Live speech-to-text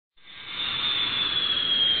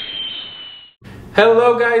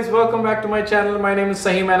Hello guys, welcome back to my channel. My name is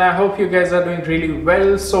Sahim and I hope you guys are doing really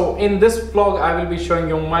well. So in this vlog I will be showing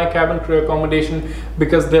you my cabin crew accommodation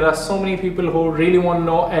because there are so many people who really want to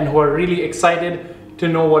know and who are really excited to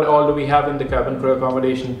know what all do we have in the cabin crew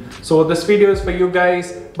accommodation. So this video is for you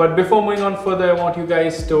guys, but before moving on further I want you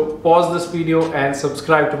guys to pause this video and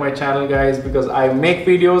subscribe to my channel guys, because I make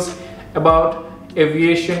videos about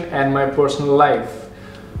aviation and my personal life.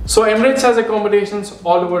 So Emirates has accommodations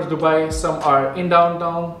all over Dubai. Some are in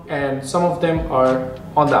downtown and some of them are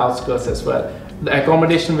on the outskirts as well. The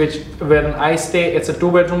accommodation wherein I stay, it's a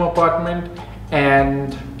 2-bedroom apartment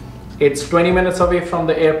and it's 20 minutes away from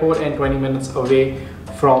the airport and 20 minutes away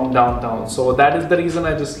from downtown. So that is the reason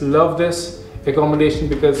I just love this accommodation,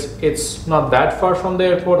 because it's not that far from the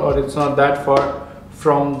airport or it's not that far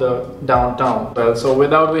from the downtown. Well, so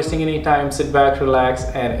without wasting any time, sit back, relax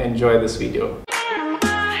and enjoy this video.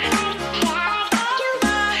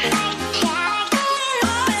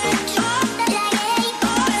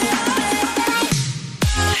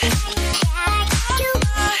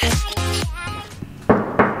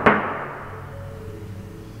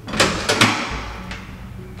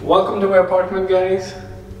 Welcome to my apartment guys.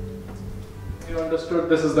 You understood,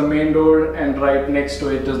 this is the main door and right next to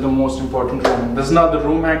it is the most important room. This is not the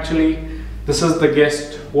room actually, this is the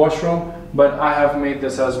guest washroom, but I have made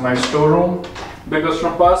this as my storeroom because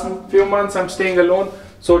from past few months I'm staying alone.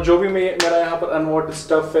 So जो भी मेरा यहाँ पर unwanted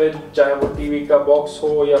stuff है, चाहे वो TV का box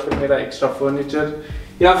हो या फिर मेरा extra furniture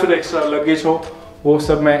या फिर extra luggage हो, वो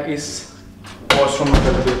सब मैं इस washroom में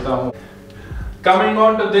कर देता हूँ. Coming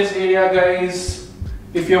on to this area guys,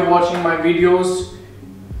 if you're watching my videos,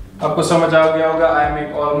 आपको समझ आ गया होगा, I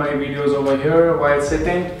make all my videos over here while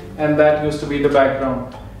sitting, and that used to be the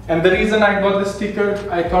background. And the reason I got this sticker,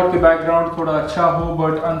 I thought the background थोड़ा अच्छा हो,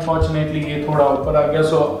 but unfortunately ये थोड़ा ऊपर आ गया.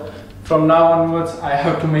 So from now onwards, I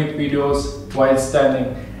have to make videos while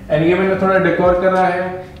standing. And ये मैंने थोड़ा decor करा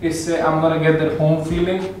है, इससे I'm gonna get that home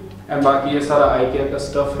feeling. And बाकी ये सारा IKEA का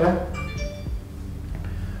stuff है.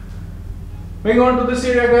 Moving on to this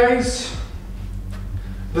area guys.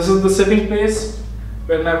 This is the sitting place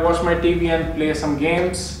where I watch my TV and play some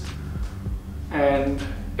games, and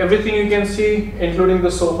everything you can see, including the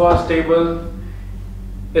sofas, table,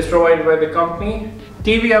 is provided by the company.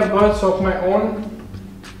 TV I've got of my own,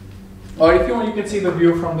 or if you want you can see the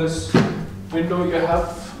view from this window you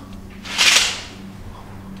have.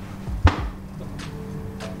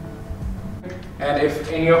 And if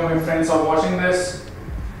any of my friends are watching this,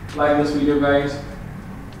 like this video guys.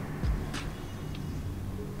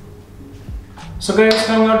 So guys,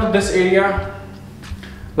 coming out to this area,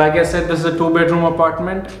 like I said, this is a 2-bedroom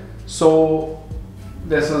apartment. So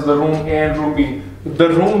this is the room A and room B. The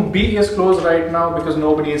room B is closed right now because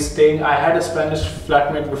nobody is staying. I had a Spanish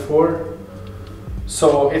flatmate before,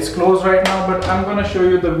 so it's closed right now, but I'm gonna show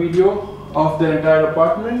you the video of the entire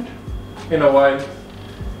apartment in a while.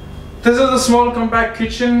 This is a small compact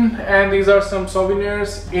kitchen and these are some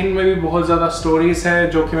souvenirs. इनमें भी बहुत ज़्यादा stories हैं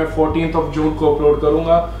जो कि मैं 14th of June को upload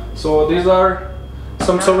करूँगा. So these are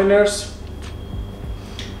some souvenirs.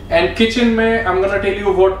 And kitchen में I'm gonna tell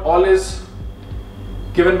you what all is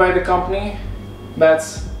given by the company.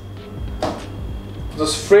 That's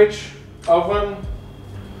this fridge, oven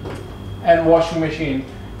and washing machine.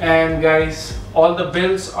 And guys, all the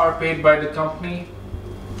bills are paid by the company.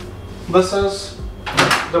 This is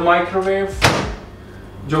the microwave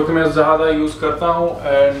जो कि मैं ज़्यादा use करता हूँ,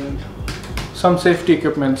 and some safety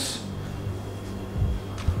equipments.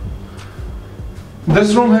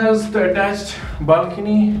 This room has the attached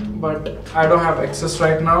balcony, but I don't have access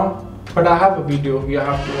right now, but I have a video, you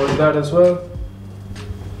have to watch that as well.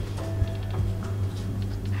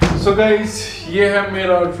 So guys, ये है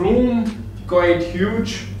मेरा room, quite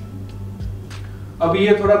huge. अभी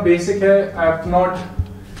ये थोड़ा basic है. I have not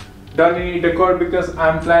done any decor because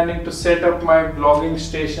I'm planning to set up my vlogging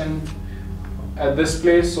station at this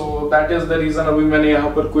place. So that is the reason अभी मैंने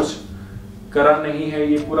यहाँ पर कुछ करा नहीं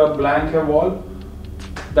है. ये पूरा blank है wall.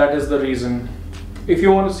 That is the reason. If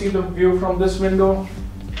you want to see the view from this window,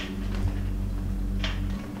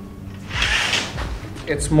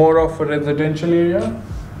 it's more of a residential area.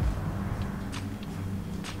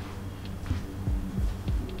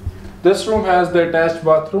 This room has the attached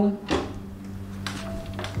bathroom.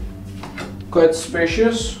 Quite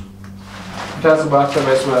spacious. It has a bathtub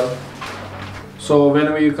as well. So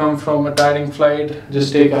whenever you come from a tiring flight,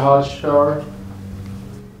 just take a hot shower.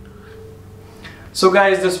 So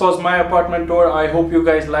guys, this was my apartment tour. I hope you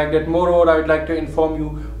guys liked it. Moreover, I would like to inform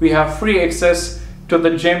you we have free access to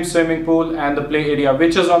the gym, swimming pool and the play area,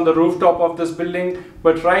 which is on the rooftop of this building.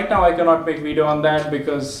 But right now I cannot make video on that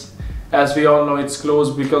because As we all know, it's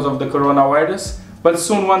closed because of the coronavirus. But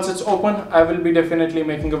soon, once it's open, I will be definitely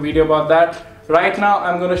making a video about that. Right now,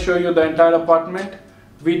 I'm going to show you the entire apartment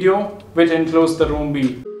video, which includes the room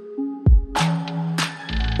B.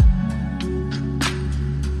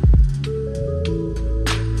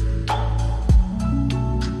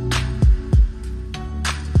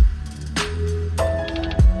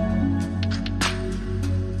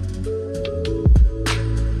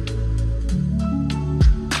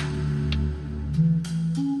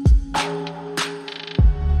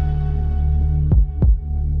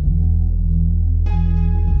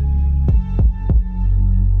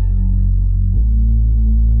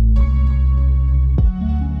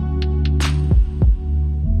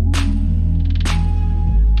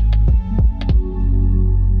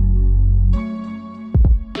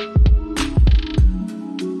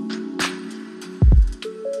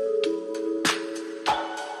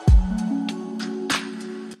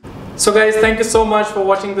 So guys, thank you so much for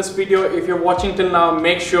watching this video. If you're watching till now,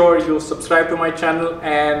 make sure you subscribe to my channel.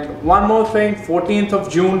 And one more thing, 14th of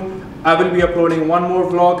June, I will be uploading one more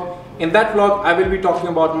vlog. In that vlog, I will be talking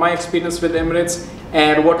about my experience with Emirates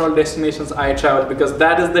and what all destinations I traveled, because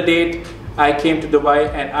that is the date I came to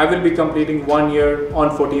Dubai and I will be completing 1 year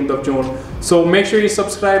on 14th of June. So make sure you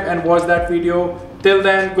subscribe and watch that video. Till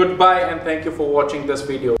then, goodbye and thank you for watching this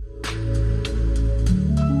video.